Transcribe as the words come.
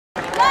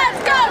Let's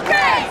go,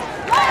 Kings!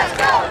 Let's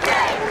go,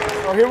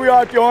 Kings! So here we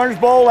are at the Orange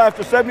Bowl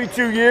after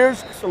 72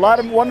 years. It's a lot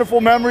of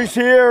wonderful memories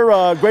here,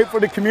 great for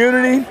the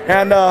community.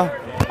 And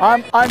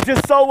I'm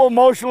just so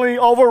emotionally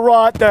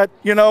overwrought that,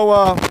 you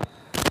know,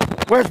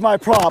 where's my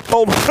prop?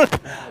 Hold on.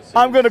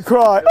 I'm going to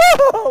cry.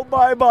 Oh,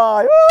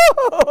 bye-bye.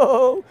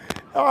 Oh,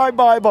 all right,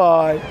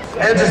 bye-bye.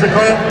 Heads is the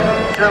call.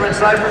 German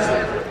Cypress.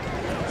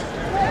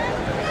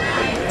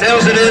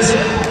 Tails it is.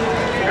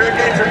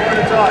 Hurricanes are going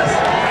to toss.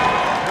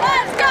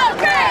 Let's go,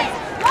 Kings!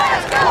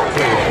 Let's go,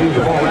 Kings! Move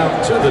the ball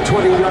out to the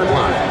 20-yard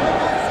line.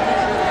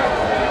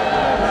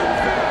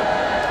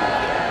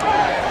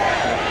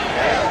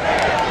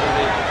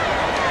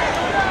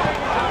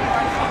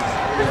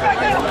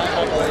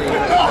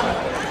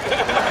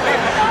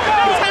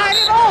 Tie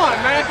it on,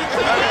 man.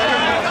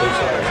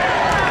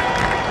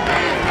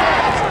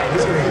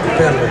 He's going to be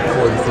better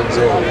for things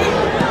over.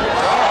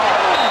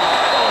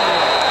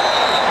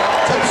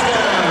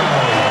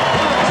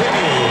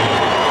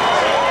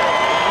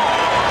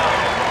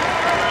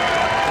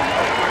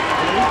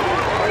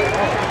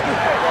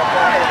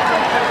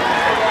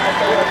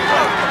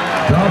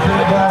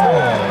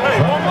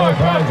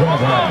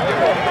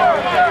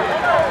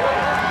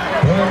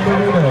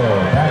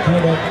 Back in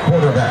at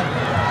quarterback.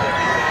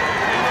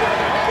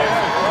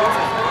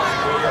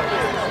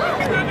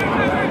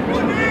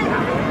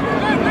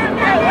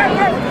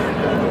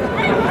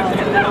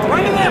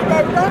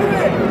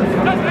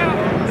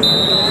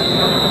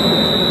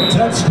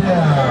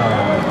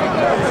 Touchdown.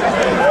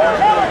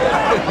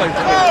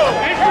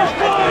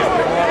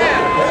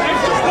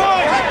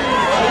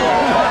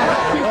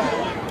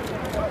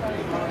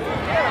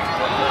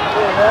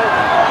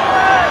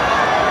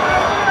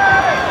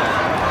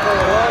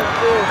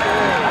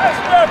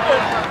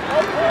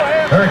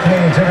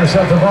 Hurricanes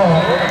intercept the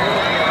ball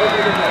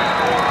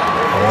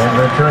and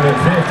return it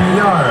 50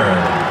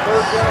 yards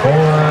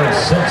for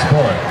 6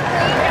 points.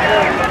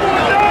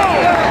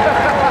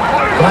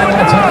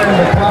 Final time,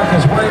 the clock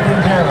is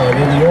winding down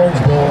in the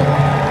Orange Bowl.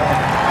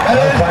 The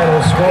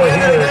final score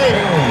here,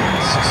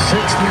 Canes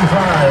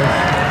 65,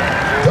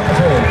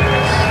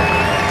 Dolphins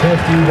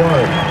 51.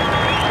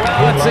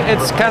 Well,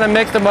 it's kind of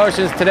mixed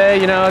emotions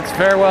today. You know, it's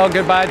farewell,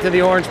 goodbye to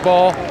the Orange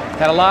Bowl.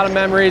 Had a lot of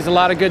memories, a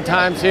lot of good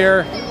times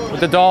here with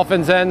the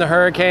Dolphins and the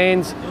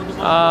Hurricanes.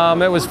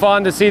 It was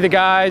fun to see the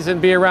guys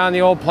and be around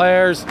the old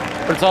players,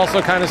 but it's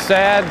also kind of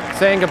sad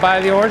saying goodbye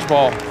to the Orange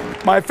Bowl.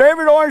 My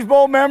favorite Orange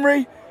Bowl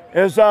memory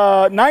is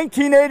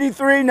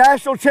 1983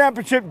 National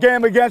Championship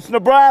game against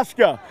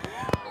Nebraska.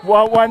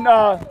 Well,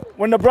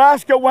 when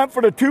Nebraska went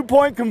for the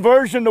 2-point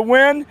conversion to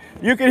win,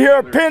 you could hear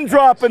a pin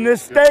drop in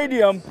this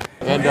stadium.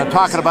 And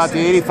talking about the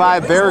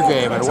 '85 Bear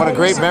game, and what a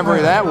great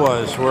memory that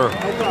was.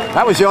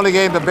 That was the only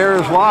game the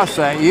Bears lost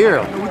that year,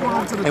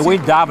 and we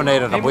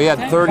dominated them. We had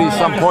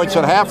 30-some points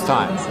at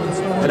halftime,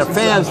 and the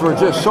fans were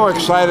just so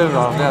excited.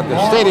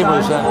 The stadium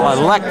was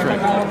electric,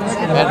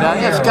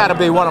 and it's got to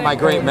be one of my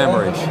great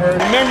memories.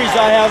 The memories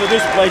I have of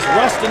this place,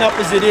 rusting up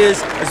as it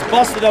is, as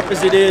busted up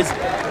as it is,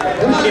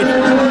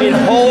 it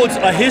holds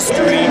a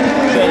history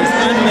that is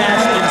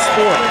unmatched in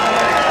sport.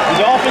 The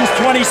Dolphins'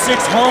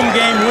 26 home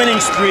game winning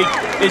streak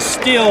is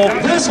still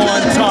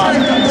on top,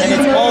 and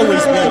it's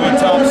always been on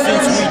top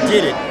since we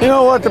did it. You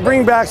know what, to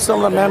bring back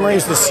some of the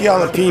memories, to see all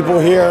the people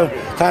here,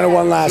 kind of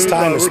one last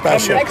time is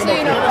special. Next thing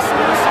you know,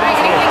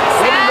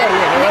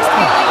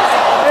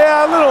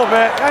 Yeah, a little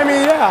bit. I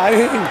mean,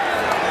 yeah,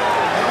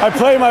 I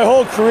played my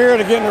whole career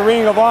to get in the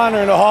Ring of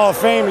Honor and the Hall of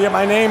Fame to get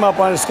my name up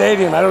on the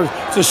stadium.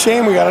 It's a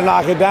shame we got to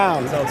knock it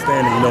down. It's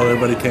outstanding. You know,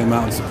 everybody came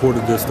out and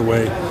supported this the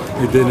way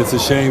they did. It's a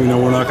shame, you know,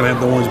 we're not going to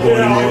have the Orange Bowl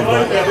anymore,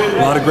 but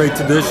a lot of great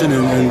tradition,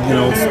 and you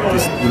know,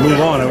 you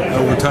move on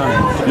over time.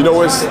 You know,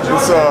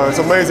 it's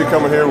amazing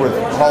coming here with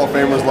Hall of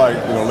Famers like,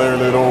 you know, Larry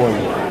Little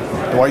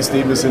and Dwight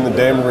Stevenson and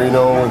Dan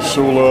Marino and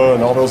Shula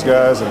and all those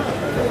guys, and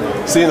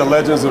seeing the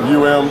legends of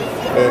UM.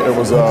 It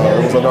was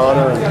an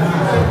honor,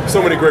 and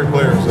so many great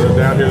players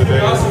down here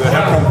today that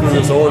have come through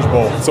this Orange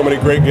Bowl. So many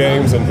great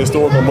games and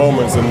historical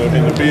moments, and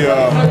to be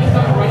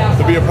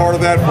a part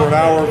of that for an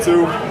hour or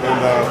two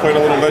and playing a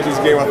little Legends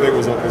game, I think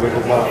was a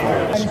lot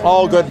of fun.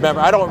 All good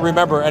memories. I don't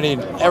remember any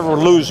ever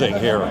losing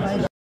here.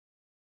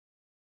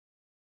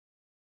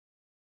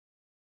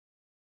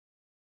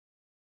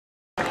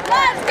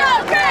 Let's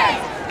go,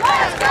 Kings!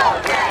 Let's go,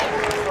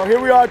 Kings! So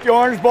here we are at the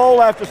Orange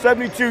Bowl after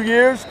 72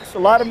 years. It's a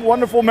lot of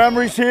wonderful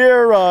memories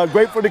here,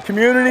 great for the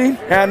community.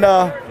 And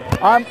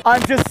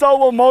I'm just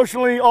so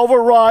emotionally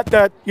overwrought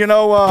that, you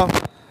know,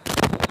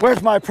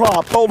 where's my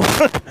prop? Hold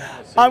on.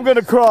 I'm going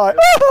to cry.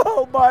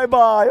 Oh,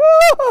 bye-bye.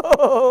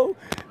 Oh,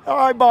 all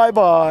right,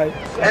 bye-bye.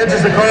 Heads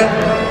is the call.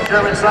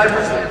 German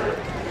Cypress.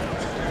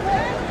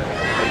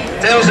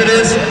 Tails it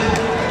is.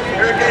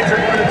 Hurricanes are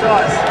going to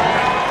toss.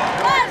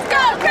 Let's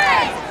go,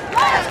 Kings!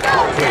 Let's go,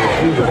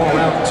 Kings! Move the ball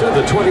out to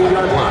the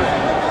 20-yard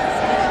line.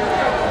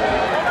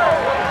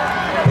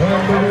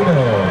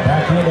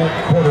 Back in at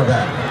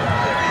quarterback.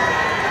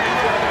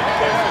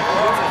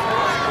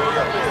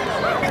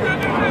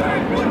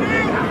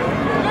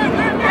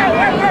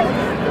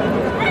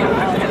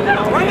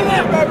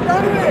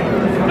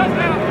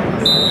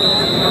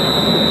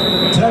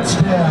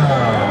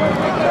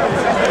 Touchdown.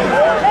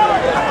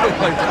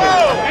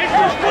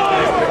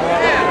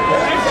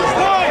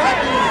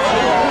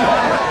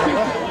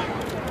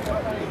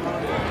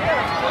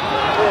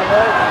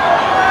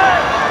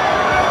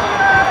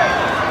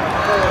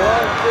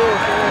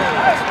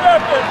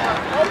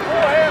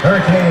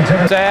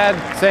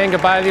 Sad saying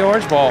goodbye to the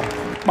Orange Bowl.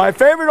 My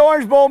favorite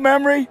Orange Bowl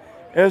memory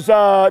is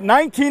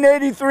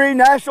 1983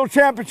 National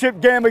Championship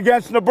game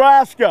against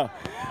Nebraska.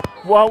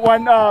 Well,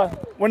 when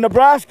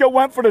Nebraska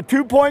went for the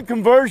two-point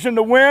conversion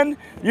to win,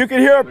 you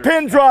could hear a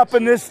pin drop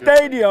in this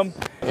stadium.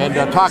 And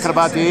talking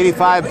about the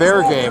 '85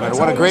 Bear game, and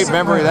what a great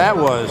memory that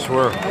was.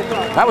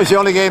 That was the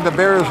only game the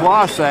Bears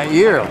lost that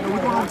year,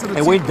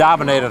 and we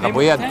dominated them.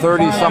 We had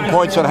 30-some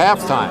points at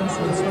halftime,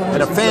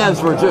 and the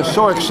fans were just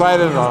so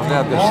excited.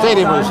 The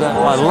stadium was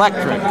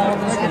electric,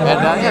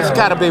 and it's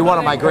got to be one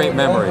of my great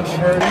memories.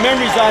 The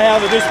memories I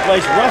have of this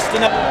place,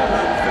 rusting up.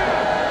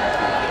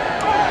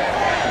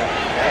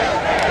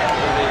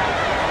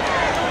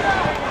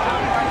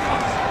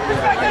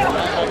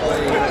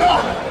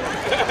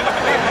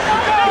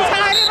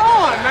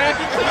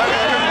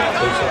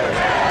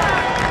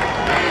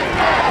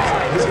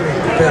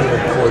 Kind of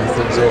recording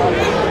things over.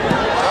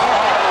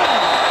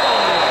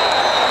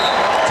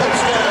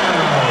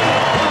 Touchdown,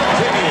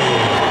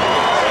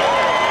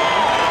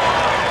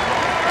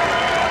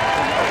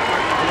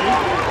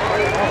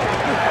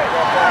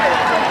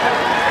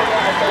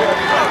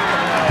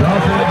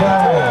 dropping the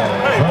ball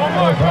from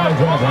the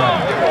 5-yard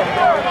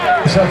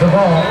line. Set the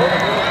ball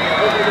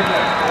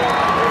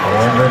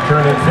and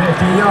return it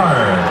 50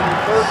 yards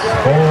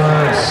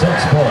for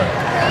 6 points.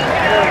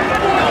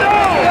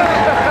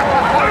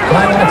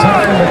 Final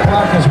time, the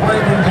clock is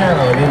winding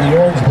down in the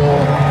Orange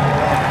Bowl.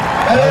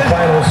 Our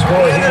final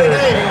score here,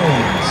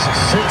 Canes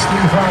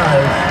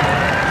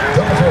 65,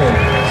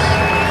 Dolphins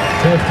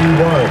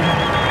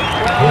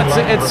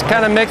 51. It's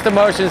kind of mixed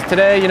emotions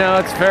today. You know,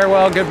 it's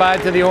farewell, goodbye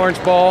to the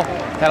Orange Bowl.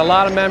 Had a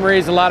lot of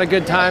memories, a lot of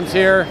good times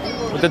here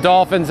with the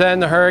Dolphins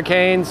and the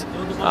Hurricanes.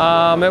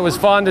 It was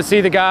fun to see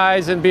the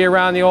guys and be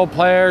around the old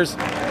players,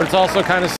 but it's also kind of